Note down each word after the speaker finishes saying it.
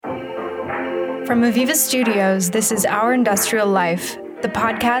From Aviva Studios, this is Our Industrial Life, the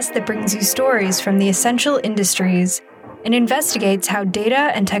podcast that brings you stories from the essential industries and investigates how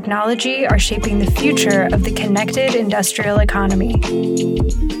data and technology are shaping the future of the connected industrial economy.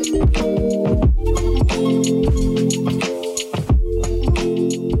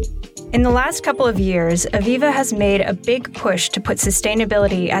 In the last couple of years, Aviva has made a big push to put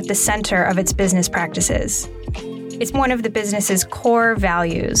sustainability at the center of its business practices. It's one of the business's core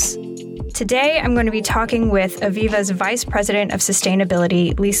values. Today, I'm going to be talking with Aviva's Vice President of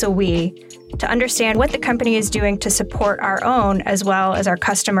Sustainability, Lisa Wee, to understand what the company is doing to support our own as well as our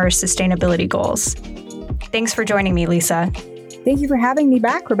customers' sustainability goals. Thanks for joining me, Lisa. Thank you for having me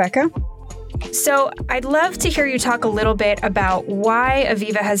back, Rebecca. So I'd love to hear you talk a little bit about why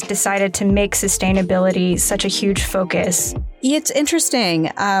Aviva has decided to make sustainability such a huge focus. It's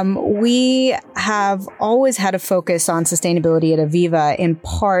interesting. We have always had a focus on sustainability at Aviva, in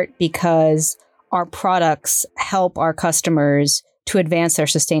part because our products help our customers to advance their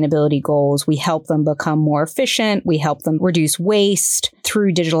sustainability goals. We help them become more efficient. We help them reduce waste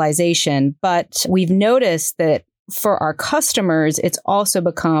through digitalization. But we've noticed that for our customers, it's also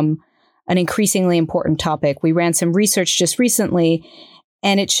become an increasingly important topic. We ran some research just recently,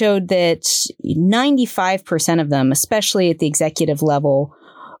 and it showed that 95% of them, especially at the executive level,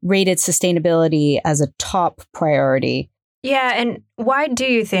 rated sustainability as a top priority. Yeah, and why do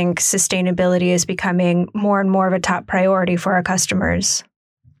you think sustainability is becoming more and more of a top priority for our customers?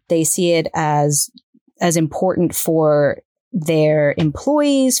 They see it as important for their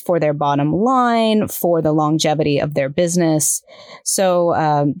employees, for their bottom line, for the longevity of their business.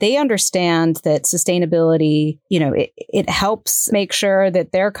 So they understand that sustainability, it helps make sure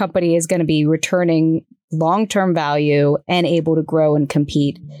that their company is going to be returning long-term value and able to grow and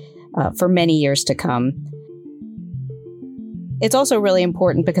compete for many years to come. It's also really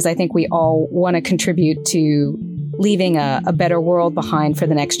important because I think we all want to contribute to leaving a better world behind for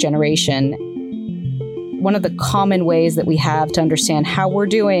the next generation. One of the common ways that we have to understand how we're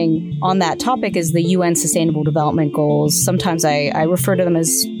doing on that topic is the UN Sustainable Development Goals. Sometimes I refer to them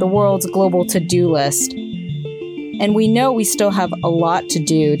as the world's global to-do list. And we know we still have a lot to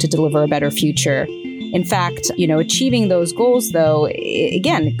do to deliver a better future. In fact, achieving those goals, though,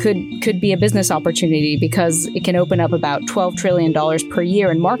 again, could be a business opportunity because it can open up about $12 trillion per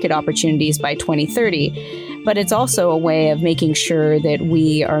year in market opportunities by 2030. But it's also a way of making sure that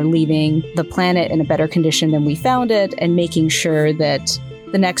we are leaving the planet in a better condition than we found it and making sure that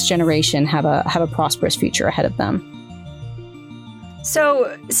the next generation have a prosperous future ahead of them.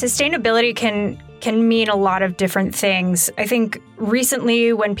 So sustainability can mean a lot of different things. I think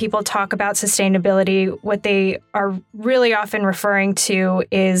recently when people talk about sustainability, what they are really often referring to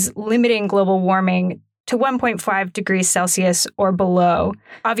is limiting global warming to 1.5 degrees Celsius or below.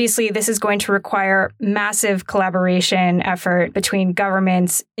 Obviously, this is going to require massive collaboration effort between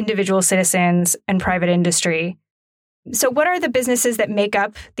governments, individual citizens, and private industry. So what are the businesses that make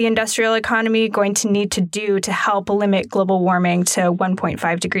up the industrial economy going to need to do to help limit global warming to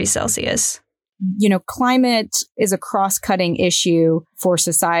 1.5 degrees Celsius? Climate is a cross-cutting issue for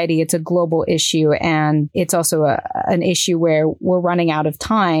society. It's a global issue, and it's also an issue where we're running out of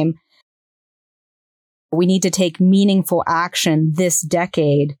time. We need to take meaningful action this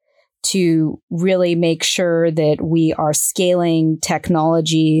decade to really make sure that we are scaling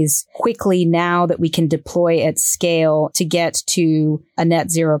technologies quickly now that we can deploy at scale to get to a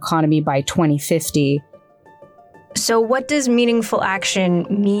net zero economy by 2050. So what does meaningful action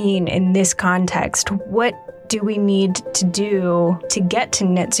mean in this context? What do we need to do to get to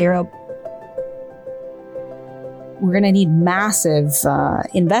net zero? We're going to need massive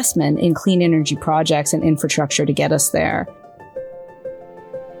investment in clean energy projects and infrastructure to get us there.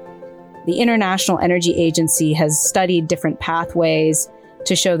 The International Energy Agency has studied different pathways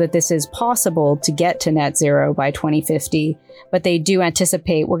to show that this is possible to get to net zero by 2050, but they do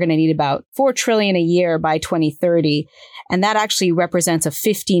anticipate we're going to need about $4 trillion a year by 2030. And that actually represents a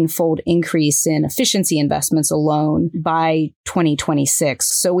 15-fold increase in efficiency investments alone by 2026.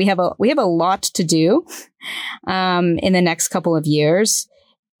 So we have a lot to do in the next couple of years.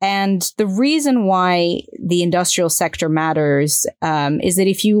 And the reason why the industrial sector matters is that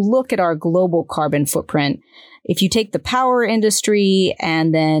if you look at our global carbon footprint, if you take the power industry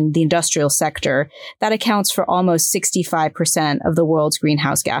and then the industrial sector, that accounts for almost 65% of the world's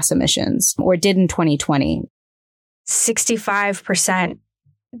greenhouse gas emissions, or did in 2020. 65%.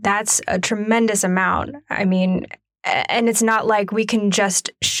 That's a tremendous amount. I mean, and it's not like we can just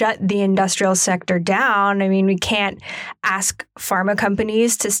shut the industrial sector down. I mean, we can't ask pharma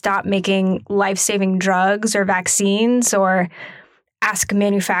companies to stop making life-saving drugs or vaccines or ask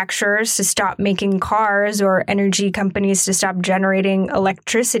manufacturers to stop making cars or energy companies to stop generating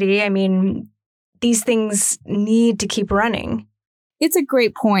electricity. I mean, these things need to keep running. It's a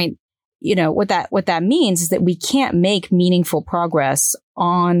great point. What that means is that we can't make meaningful progress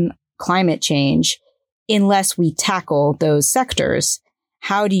on climate change unless we tackle those sectors.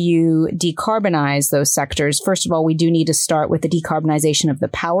 How do you decarbonize those sectors? First of all, we do need to start with the decarbonization of the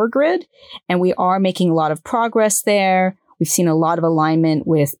power grid, and we are making a lot of progress there. We've seen a lot of alignment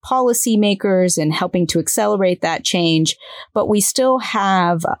with policymakers and helping to accelerate that change, but we still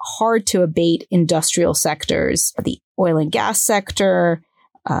have hard to abate industrial sectors, the oil and gas sector,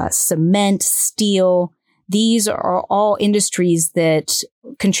 cement, steel. These are all industries that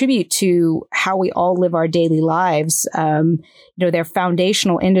contribute to how we all live our daily lives. They're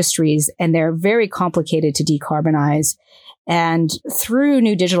foundational industries and they're very complicated to decarbonize. And through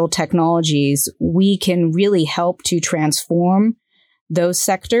new digital technologies, we can really help to transform those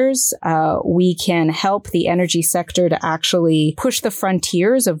sectors. We can help the energy sector to actually push the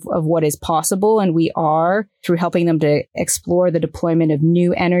frontiers of what is possible. And we are, through helping them to explore the deployment of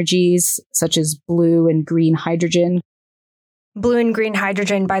new energies, such as blue and green hydrogen. Blue and green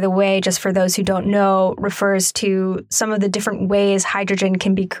hydrogen, by the way, just for those who don't know, refers to some of the different ways hydrogen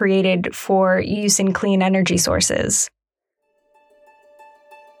can be created for use in clean energy sources.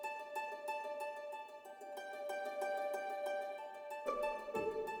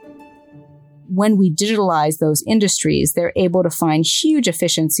 When we digitalize those industries, they're able to find huge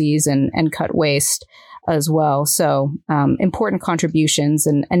efficiencies and cut waste as well. So important contributions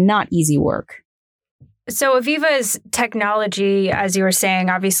and not easy work. So Aviva's technology, as you were saying,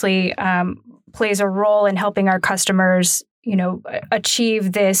 obviously plays a role in helping our customers,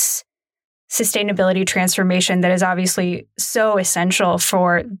 achieve this sustainability transformation that is obviously so essential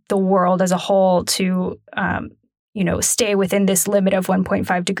for the world as a whole to stay within this limit of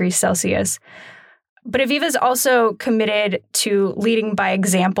 1.5 degrees Celsius. But Aviva's also committed to leading by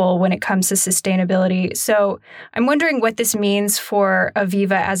example when it comes to sustainability. So I'm wondering what this means for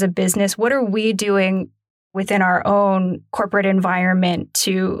Aviva as a business. What are we doing within our own corporate environment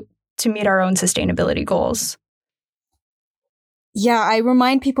to meet our own sustainability goals? Yeah, I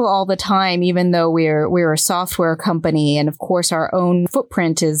remind people all the time, even though we're a software company and of course our own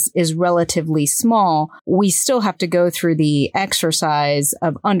footprint is relatively small, we still have to go through the exercise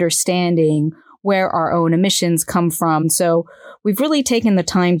of understanding where our own emissions come from. So we've really taken the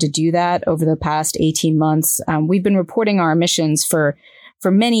time to do that over the past 18 months. We've been reporting our emissions for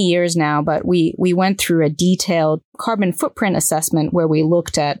many years now, but we went through a detailed carbon footprint assessment where we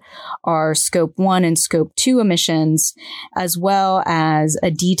looked at our Scope 1 and Scope 2 emissions, as well as a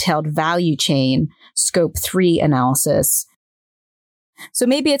detailed value chain Scope 3 analysis. So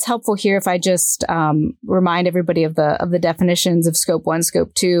maybe it's helpful here if I just remind everybody of the definitions of Scope 1,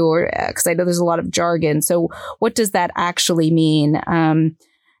 Scope 2, or because I know there's a lot of jargon. So what does that actually mean?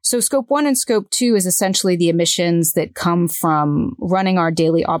 So Scope 1 and Scope 2 is essentially the emissions that come from running our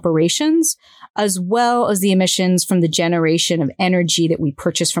daily operations, as well as the emissions from the generation of energy that we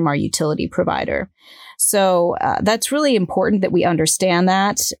purchase from our utility provider. So that's really important that we understand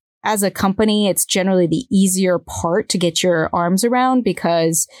that. As a company, it's generally the easier part to get your arms around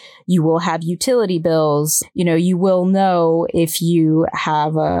because you will have utility bills. You will know if you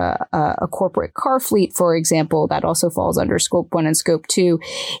have a corporate car fleet, for example, that also falls under Scope 1 and Scope 2.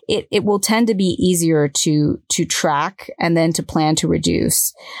 It will tend to be easier to track and then to plan to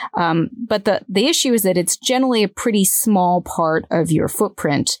reduce. But the issue is that it's generally a pretty small part of your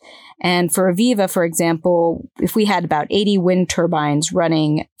footprint. And for Aviva, for example, if we had about 80 wind turbines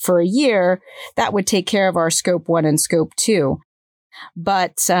running for a year, that would take care of our Scope 1 and Scope 2.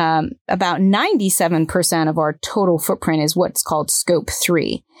 But about 97% of our total footprint is what's called Scope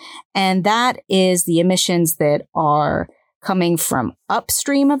 3. And that is the emissions that are coming from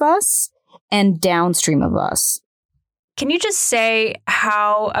upstream of us and downstream of us. Can you just say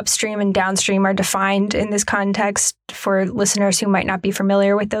how upstream and downstream are defined in this context for listeners who might not be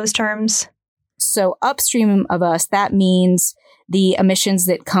familiar with those terms? So upstream of us, that means the emissions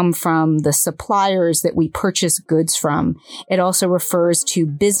that come from the suppliers that we purchase goods from. It also refers to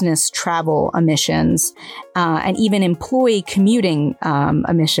business travel emissions and even employee commuting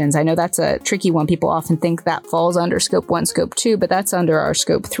emissions. I know that's a tricky one. People often think that falls under Scope 1, Scope 2, but that's under our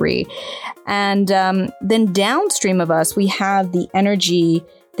Scope 3. And then downstream of us, we have the energy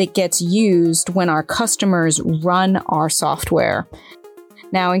that gets used when our customers run our software.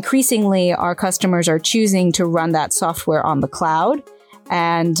 Now, increasingly, our customers are choosing to run that software on the cloud.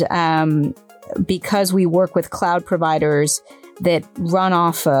 And because we work with cloud providers, that run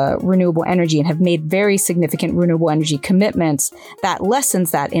off renewable energy and have made very significant renewable energy commitments, that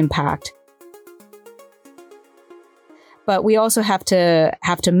lessens that impact. But we also have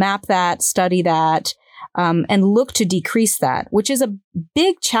to map that, study that, and look to decrease that, which is a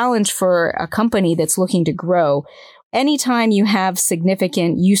big challenge for a company that's looking to grow. Anytime you have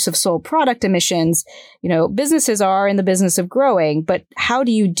significant use of sold product emissions, businesses are in the business of growing, but how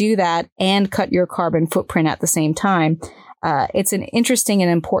do you do that and cut your carbon footprint at the same time? It's an interesting and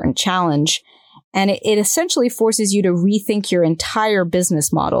important challenge, and it essentially forces you to rethink your entire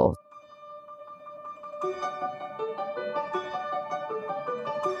business model.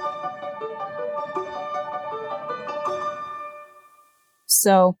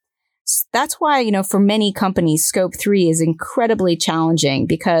 So that's why, for many companies, Scope 3 is incredibly challenging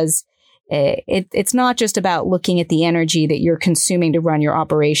because it's not just about looking at the energy that you're consuming to run your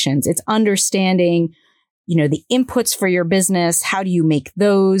operations. It's understanding, the inputs for your business. How do you make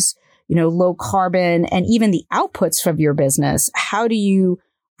those, low carbon, and even the outputs of your business? How do you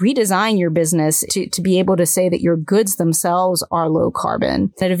redesign your business to be able to say that your goods themselves are low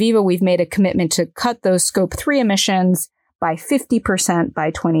carbon? At Aviva, we've made a commitment to cut those Scope 3 emissions by 50% by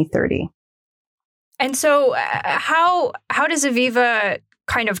 2030. And so how does Aviva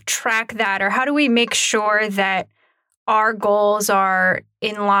kind of track that, or how do we make sure that our goals are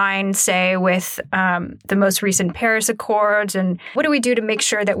in line, say, with the most recent Paris Accords? And what do we do to make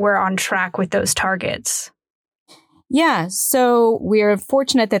sure that we're on track with those targets? Yeah, so we're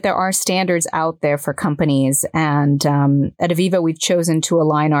fortunate that there are standards out there for companies. And at Aviva, we've chosen to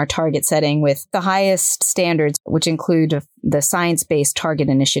align our target setting with the highest standards, which include the Science Based Target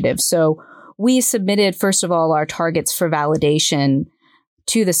Initiative. So we submitted, first of all, our targets for validation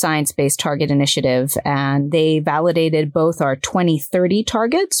to the Science Based Target Initiative, and they validated both our 2030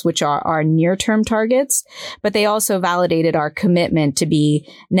 targets, which are our near-term targets, but they also validated our commitment to be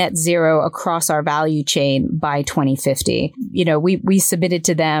net zero across our value chain by 2050. We submitted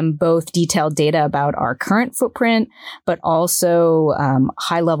to them both detailed data about our current footprint, but also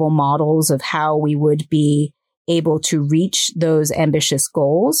high-level models of how we would be able to reach those ambitious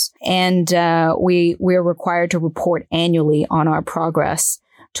goals. And we're required to report annually on our progress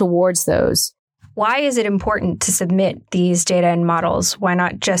towards those. Why is it important to submit these data and models? Why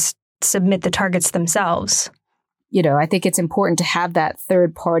not just submit the targets themselves? I think it's important to have that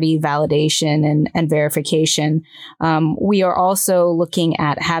third-party validation and verification. We are also looking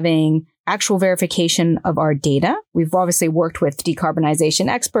at having actual verification of our data. We've obviously worked with decarbonization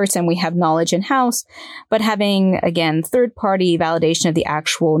experts and we have knowledge in-house, but having, again, third-party validation of the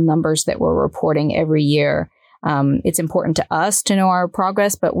actual numbers that we're reporting every year. It's important to us to know our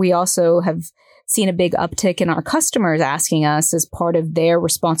progress, but we also have seen a big uptick in our customers asking us as part of their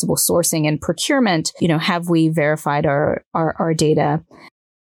responsible sourcing and procurement, have we verified our data?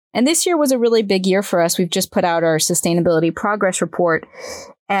 And this year was a really big year for us. We've just put out our sustainability progress report.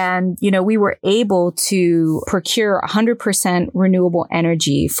 And, we were able to procure 100% renewable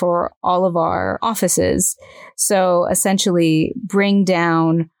energy for all of our offices. So essentially bring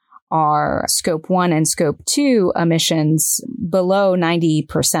down our Scope 1 and Scope 2 emissions below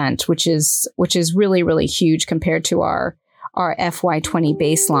 90%, which is really, really huge compared to our FY20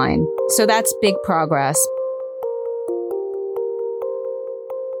 baseline. So that's big progress.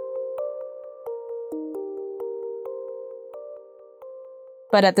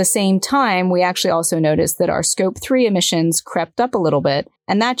 But at the same time, we actually also noticed that our Scope 3 emissions crept up a little bit.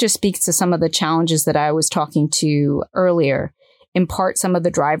 And that just speaks to some of the challenges that I was talking to earlier. In part, some of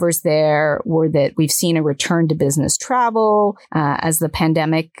the drivers there were that we've seen a return to business travel as the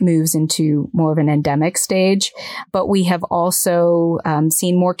pandemic moves into more of an endemic stage. But we have also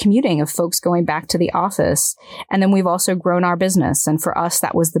seen more commuting of folks going back to the office. And then we've also grown our business. And for us,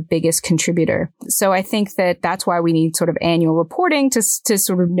 that was the biggest contributor. So I think that that's why we need sort of annual reporting to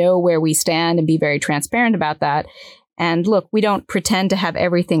sort of know where we stand and be very transparent about that. And look, we don't pretend to have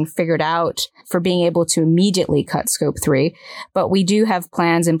everything figured out for being able to immediately cut Scope 3, but we do have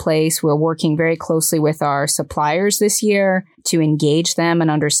plans in place. We're working very closely with our suppliers this year to engage them and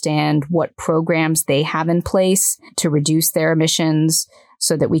understand what programs they have in place to reduce their emissions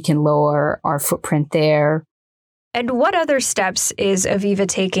so that we can lower our footprint there. And what other steps is Aviva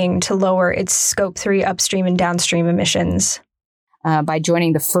taking to lower its Scope 3 upstream and downstream emissions? By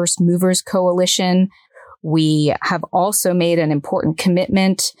joining the First Movers Coalition, we have also made an important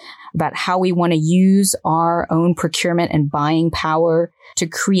commitment about how we want to use our own procurement and buying power to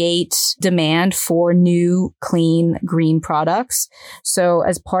create demand for new, clean, green products. So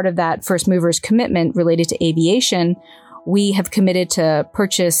as part of that First Movers commitment related to aviation, We have committed to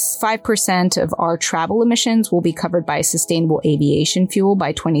purchase 5% of our travel emissions will be covered by sustainable aviation fuel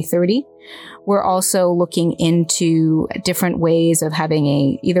by 2030. We're also looking into different ways of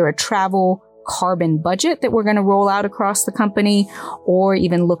having either a travel carbon budget that we're going to roll out across the company, or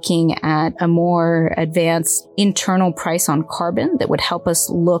even looking at a more advanced internal price on carbon that would help us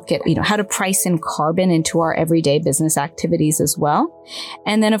look at, how to price in carbon into our everyday business activities as well.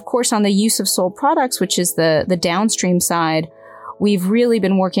 And then, of course, on the use of sold products, which is the downstream side, we've really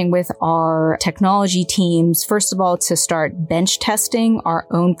been working with our technology teams, first of all, to start bench testing our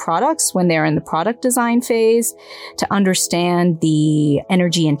own products when they're in the product design phase, to understand the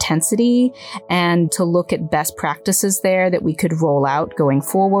energy intensity and to look at best practices there that we could roll out going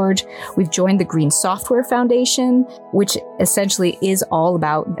forward. We've joined the Green Software Foundation, which essentially is all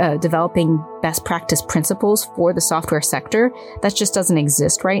about developing best practice principles for the software sector. That just doesn't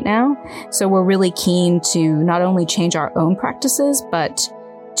exist right now. So we're really keen to not only change our own practices, but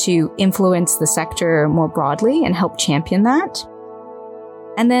to influence the sector more broadly and help champion that.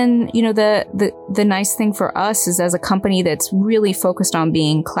 And then, the nice thing for us is, as a company that's really focused on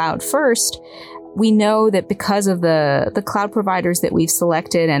being cloud first, we know that because of the cloud providers that we've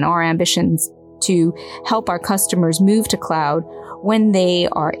selected and our ambitions to help our customers move to cloud, when they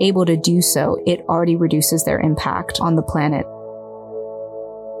are able to do so, it already reduces their impact on the planet.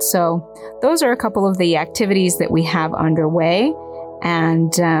 So those are a couple of the activities that we have underway,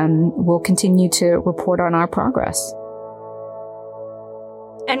 and we'll continue to report on our progress.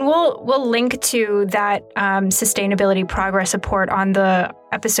 And we'll link to that sustainability progress report on the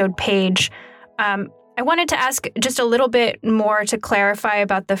episode page. I wanted to ask just a little bit more to clarify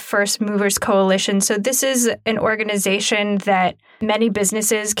about the First Movers Coalition. So this is an organization that many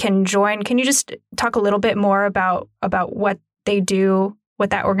businesses can join. Can you just talk a little bit more about what they do,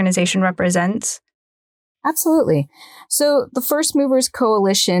 what that organization represents? Absolutely. So the First Movers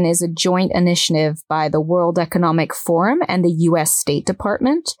Coalition is a joint initiative by the World Economic Forum and the U.S. State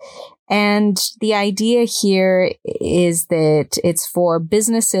Department. And the idea here is that it's for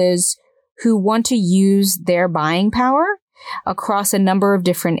businesses who want to use their buying power across a number of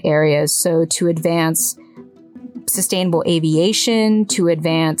different areas. So to advance sustainable aviation, to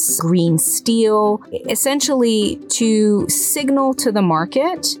advance green steel, essentially to signal to the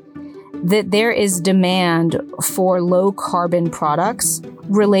market that there is demand for low carbon products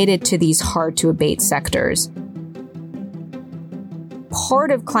related to these hard to abate sectors.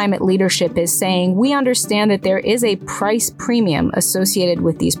 Part of climate leadership is saying we understand that there is a price premium associated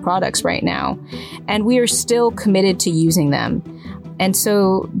with these products right now, and we are still committed to using them. And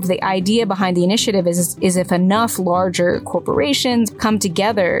so the idea behind the initiative is if enough larger corporations come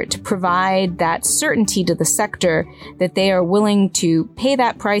together to provide that certainty to the sector that they are willing to pay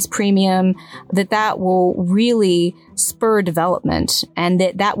that price premium, that will really spur development, and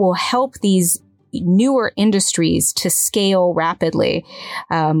that will help these newer industries to scale rapidly,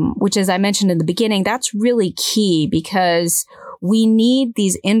 which, as I mentioned in the beginning, that's really key because we need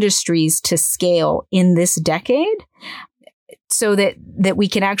these industries to scale in this decade so that we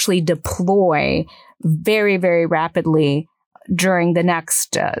can actually deploy very, very rapidly during the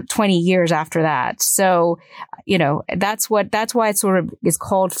next 20 years after that. So, that's why it sort of is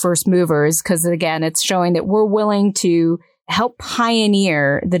called First Movers, because again, it's showing that we're willing to help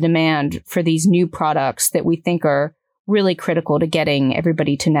pioneer the demand for these new products that we think are really critical to getting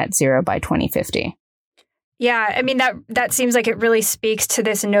everybody to net zero by 2050. Yeah, I mean, that seems like it really speaks to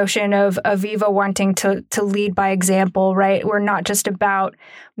this notion of Aviva wanting to lead by example, right? We're not just about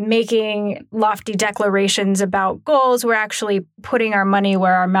making lofty declarations about goals. We're actually putting our money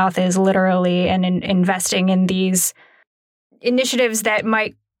where our mouth is, literally, and investing in these initiatives that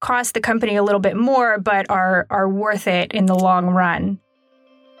might cost the company a little bit more, but are worth it in the long run.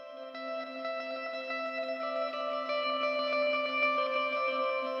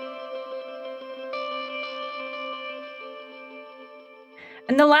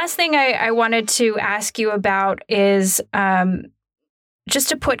 And the last thing I wanted to ask you about is just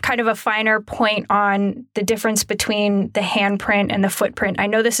to put kind of a finer point on the difference between the handprint and the footprint. I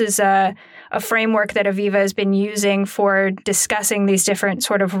know this is a framework that Aviva has been using for discussing these different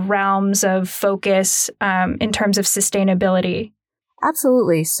sort of realms of focus in terms of sustainability.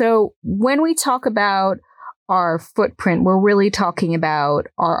 Absolutely. So when we talk about our footprint, we're really talking about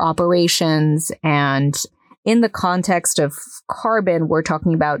our operations, and in the context of carbon, we're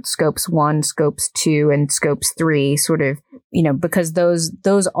talking about scopes 1, scopes 2, and scopes 3, sort of, because those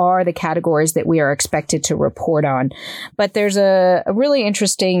are the categories that we are expected to report on. But there's a really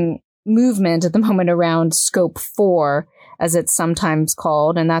interesting movement at the moment around scope 4, as it's sometimes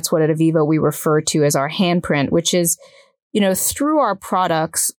called, and that's what at Aviva we refer to as our handprint, which is through our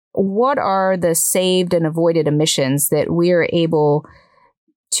products, what are the saved and avoided emissions that we are able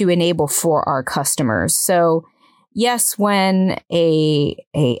to enable for our customers? So yes, when a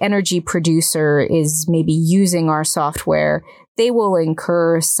energy producer is maybe using our software, they will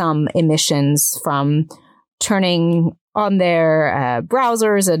incur some emissions from turning on their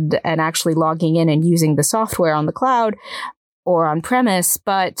browsers and actually logging in and using the software on the cloud or on premise.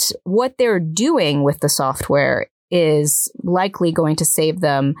 But what they're doing with the software is likely going to save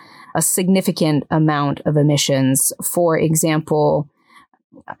them a significant amount of emissions. For example,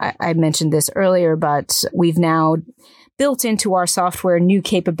 I mentioned this earlier, but we've now built into our software new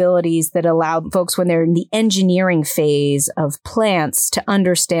capabilities that allow folks, when they're in the engineering phase of plants, to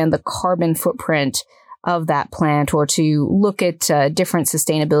understand the carbon footprint of that plant or to look at different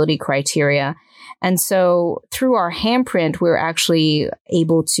sustainability criteria. And so through our handprint, we're actually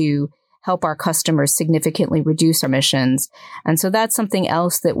able to help our customers significantly reduce emissions. And so that's something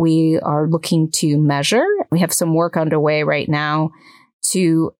else that we are looking to measure. We have some work underway right now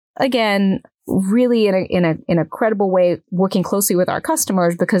to, again, really in a credible way, working closely with our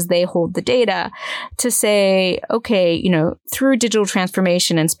customers because they hold the data to say, okay, through digital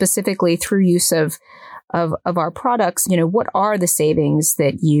transformation and specifically through use of our products, what are the savings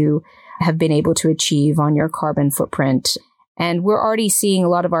that you have been able to achieve on your carbon footprint? And we're already seeing a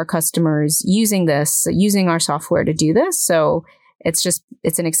lot of our customers using our software to do this. So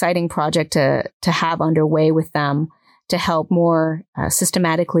it's an exciting project to have underway with them to help more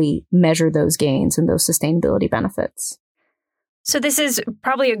systematically measure those gains and those sustainability benefits. So this is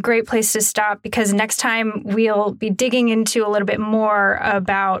probably a great place to stop because next time we'll be digging into a little bit more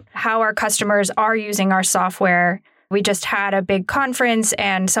about how our customers are using our software. We just had a big conference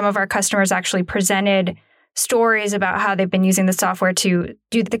and some of our customers actually presented stories about how they've been using the software to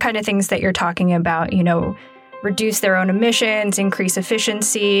do the kind of things that you're talking about, reduce their own emissions, increase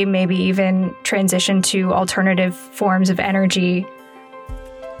efficiency, maybe even transition to alternative forms of energy.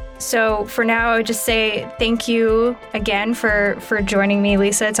 So for now, I would just say thank you again for joining me,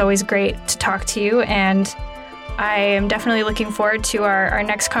 Lisa. It's always great to talk to you, and I am definitely looking forward to our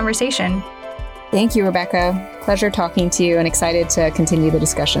next conversation. Thank you, Rebecca. Pleasure talking to you and excited to continue the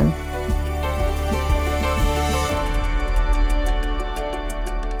discussion.